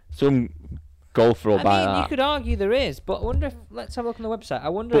 Some golfer will buy that. You could argue there is, but I wonder if... Let's have a look on the website. I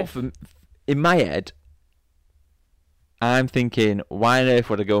wonder if... In my head, I'm thinking, why on earth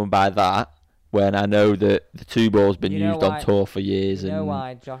would I go and buy that when I know that the 2-ball's been used on tour for years? You know and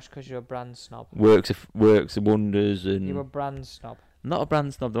why, Josh? Because you're a brand snob. works wonders and... You're a brand snob. I'm not a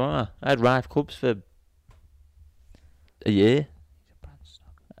brand snob, though, am I? I had Rife clubs for a year. He's a brand snob.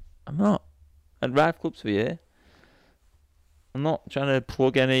 I'm not. I had Rife clubs for a year. I'm not trying to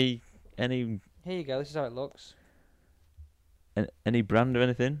plug any Here you go. This is how it looks. any brand or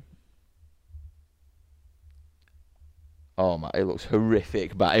anything. Oh my! It looks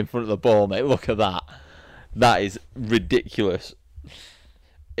horrific. But in front of the ball, mate. Look at that. That is ridiculous.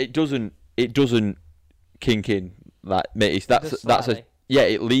 It doesn't kink in. Like, mate, that's a yeah.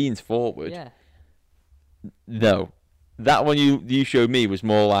 It leans forward. Yeah. No, that one you showed me was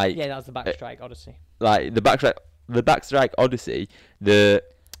more like Yeah, that was the backstrike Odyssey. like the backstrike Odyssey.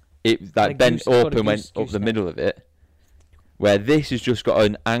 It like bent up and went up the middle of it. Where this has just got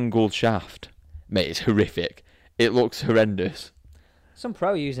an angled shaft, mate. It's horrific. It looks horrendous. Some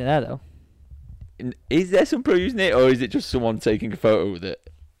pro using it there though. Is there some pro using it, or is it just someone taking a photo with it?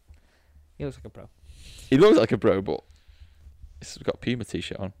 He looks like a pro. He looks like a pro, but it's got a Puma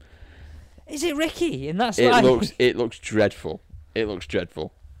t-shirt on. Is it Ricky? And that's It looks dreadful. It looks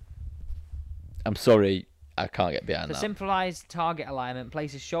dreadful. I'm sorry, I can't get behind the that. simplified target alignment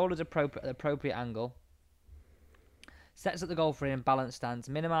places shoulders at the appropriate angle. Sets up the golfer in balanced stance,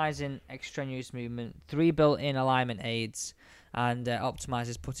 minimizing extraneous movement. 3 built-in alignment aids, and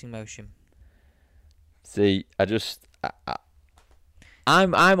optimizes putting motion. See,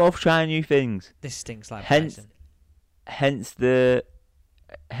 I'm off trying new things. This stinks like Hence the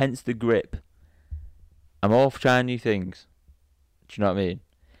grip. I'm off trying new things. Do you know what I mean?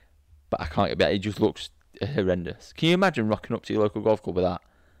 But I can't get better. It just looks horrendous. Can you imagine rocking up to your local golf club with that?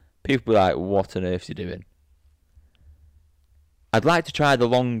 People be like, "What on earth are you doing?" I'd like to try the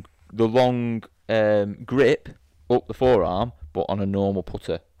long grip up the forearm, but on a normal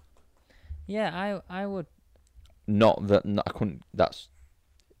putter. Yeah, I would. I couldn't. That's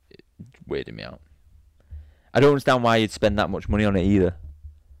weirding me out. I don't understand why you'd spend that much money on it either.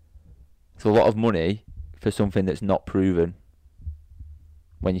 It's a lot of money for something that's not proven.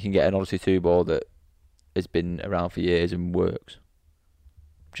 When you can get an Odyssey 2-ball that has been around for years and works.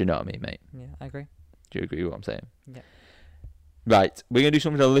 Do you know what I mean, mate? Yeah, I agree. Do you agree with what I'm saying? Yeah. Right, we're going to do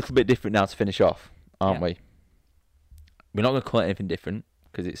something a little bit different now to finish off, aren't Yeah. we? We're not going to call it anything different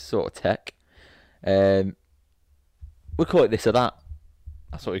because it's sort of tech. We'll call it this or that.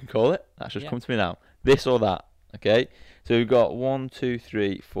 That's what we can call it. That's just come to me now. This or that. Okay? So we've got 1, 2,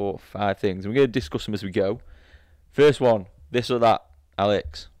 3, 4, 5 things. We're going to discuss them as we go. First one, this or that,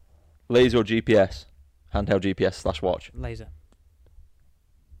 Alex. Laser or GPS? Handheld GPS / watch. Laser.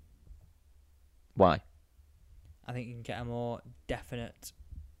 Why? I think you can get a more definite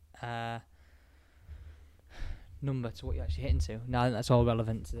number to what you're actually hitting to. Now, I think that's all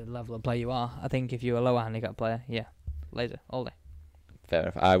relevant to the level of play you are. I think if you're a lower handicap player, yeah, laser all day. Fair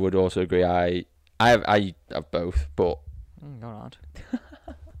enough. I would also agree. I have both, but Go on.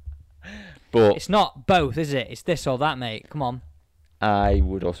 but It's not both, is it? It's this or that, mate. Come on. I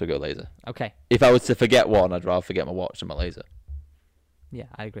would also go laser. Okay. If I was to forget one, I'd rather forget my watch than my laser. Yeah,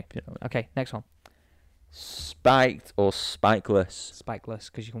 I agree. You know, Okay, next one. spiked or spikeless?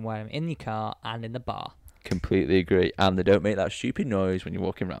 Spikeless, because you can wear them in your car and in the bar. Completely agree. And they don't make that stupid noise when you're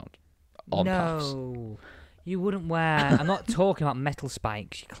walking around on paths. No, you wouldn't wear. I'm not talking about metal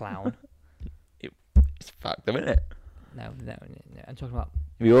spikes, you clown. It's a fact, though, isn't it? No. I'm talking about.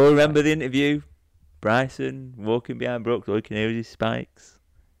 We all remember the interview. Bryson walking behind Brooks, all you can hear is his spikes.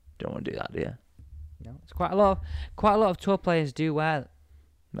 Don't want to do that, do you? No, it's quite a lot of tour players do wear.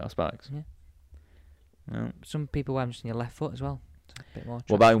 No spikes. Yeah. No. Some people wear them just on your left foot as well. It's a bit more.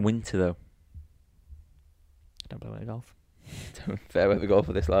 What about in winter though? Don't play with golf. Fair weather golf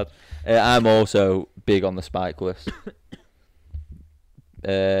for this lad. I'm also big on the spikeless.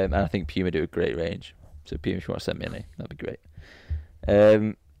 And I think Puma do a great range. So Puma, if you want to send me any, that'd be great.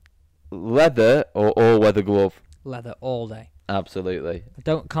 Leather or all-weather glove? Leather all day. Absolutely.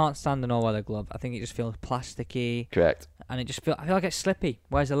 Can't stand an all-weather glove. I think it just feels plasticky, Correct. and I feel like it's slippy.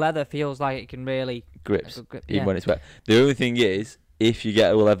 Whereas the leather feels like it can really Grips. a good grip. Even Yeah. when it's wet. The only thing is, if you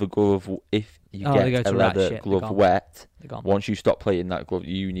get a leather glove, if you they go get a to rat leather shit, they're glove gone. wet, They're gone. once you stop playing that glove,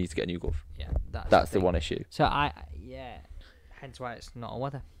 you need to get a new glove. Yeah, That's the thing. one issue. So yeah, hence why it's not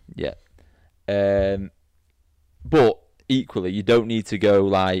all-weather. Yeah. But equally, you don't need to go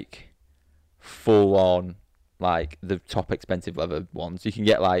like full on like the top expensive leather ones. You can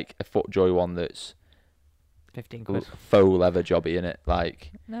get like a FootJoy one that's 15 quid. faux leather jobby in it,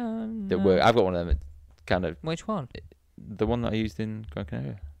 like No. that work. I've got one of them. Kind of Which one? the one that I used in Gran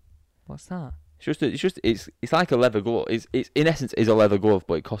Canaria. What's that? It's like a leather glove. It's in essence is a leather glove,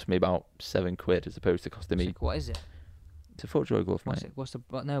 but it cost me about £7 as opposed to costing me. What is it? It's a FootJoy glove, What's mate. it? What's the?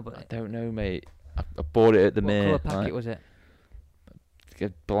 What, no, but I don't know, mate. I bought it at the what Mint. colour packet Like, was it?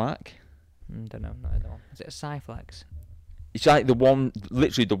 black. Don't know. Not the one. Is it a Cyflex? It's like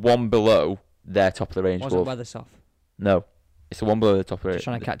literally the one below their top of the range Wasn't glove. Weathersoft. No, it's the one below the top of the Just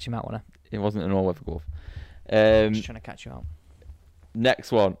trying to catch him out, wasn't It wasn't an all-weather glove. I? Just trying to catch you out.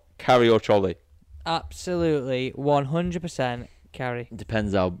 Next one, carry or trolley. Absolutely, 100% carry.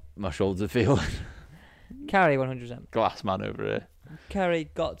 Depends how my shoulders are feeling. Carry 100%. Glass man over here. Carry,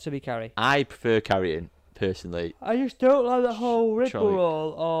 got to be carry. I prefer carrying personally. I just don't like the whole Trolley.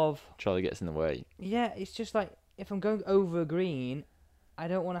 rigmarole of. Trolley gets in the way. Yeah, it's just like if I'm going over green, I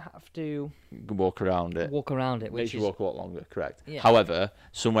don't want to have to You can walk around it. walk around it, Makes which you is walk a lot longer. Correct. Yeah. However,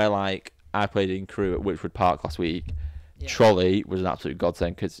 somewhere like I played in Crewe at Witchwood Park last week. yeah. Trolley was an absolute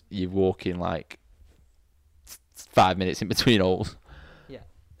godsend because you're walking like 5 minutes in between holes. Yeah.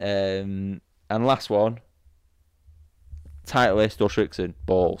 And last one, Titleist or Shrixon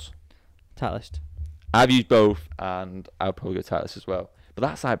balls. Titleist. I've used both, and I'll probably go Titleist as well. But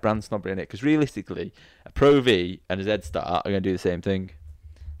that's like brand snobbery in it, because realistically, a Pro V and a Z Start are going to do the same thing.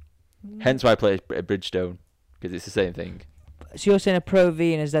 Hence why I play a Bridgestone, because it's the same thing. So you're saying a Pro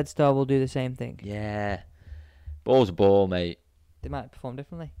V and a Z Star will do the same thing? Yeah, ball's a ball, mate. They might perform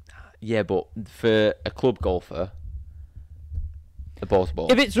differently. Yeah, but for a club golfer, a ball's a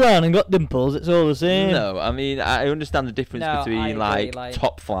ball. If it's round and got dimples, it's all the same. No, I mean I understand the difference No, I between agree, like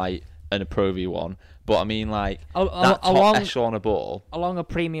top flight and a Pro V1, but I mean like Al- that top along echelon of ball. along a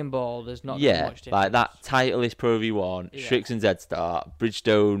premium ball, there's not Yeah, much difference. like that Titleist Pro V1, Yeah. Shrixon Z Start,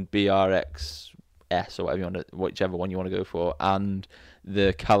 Bridgestone BRX S or whatever you want to, whichever one you want to go for, and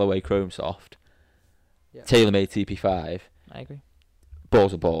the Callaway Chrome Soft, Yeah. TaylorMade TP5. I agree.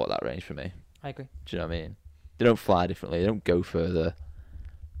 Ball's a ball at that range for me. I agree. Do you know what I mean? They don't fly differently. They don't go further.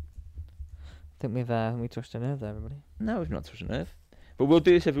 I think we touched a nerve there, everybody. No, we've not touched a nerve. But we'll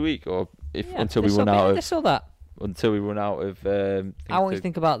do this every week, or until we this run or out of this or that. until we run out of. I want you to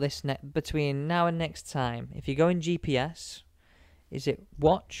think about this between now and next time. If you go in GPS, is it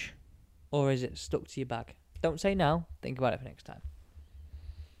watch or is it stuck to your bag? Don't say no. Think about it for next time.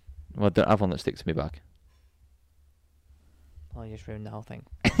 Well, I don't have one that sticks to me back. Oh, you just ruined the whole thing.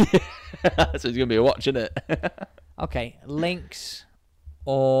 So it's gonna be a watch, isn't it? Okay, Lynx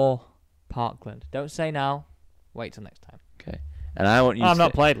or Parkland. Don't say now. Wait till next time. Okay. And I want you. I've to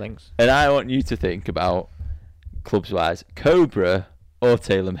not played Lynx. And I want you to think about clubs wise, Cobra or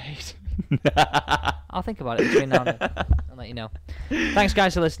TaylorMade. I'll think about it between now and then. I'll let you know. Thanks,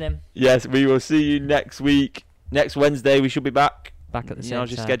 guys, for listening. Yes, we will see you next week. Next Wednesday, we should be back. Back at the same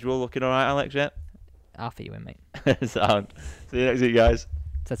How's your time. schedule looking all right, Alex? Yet? I'll fit you in, mate. Sound. See you next week, guys.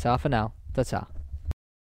 Ta-ta for now. Ta-ta.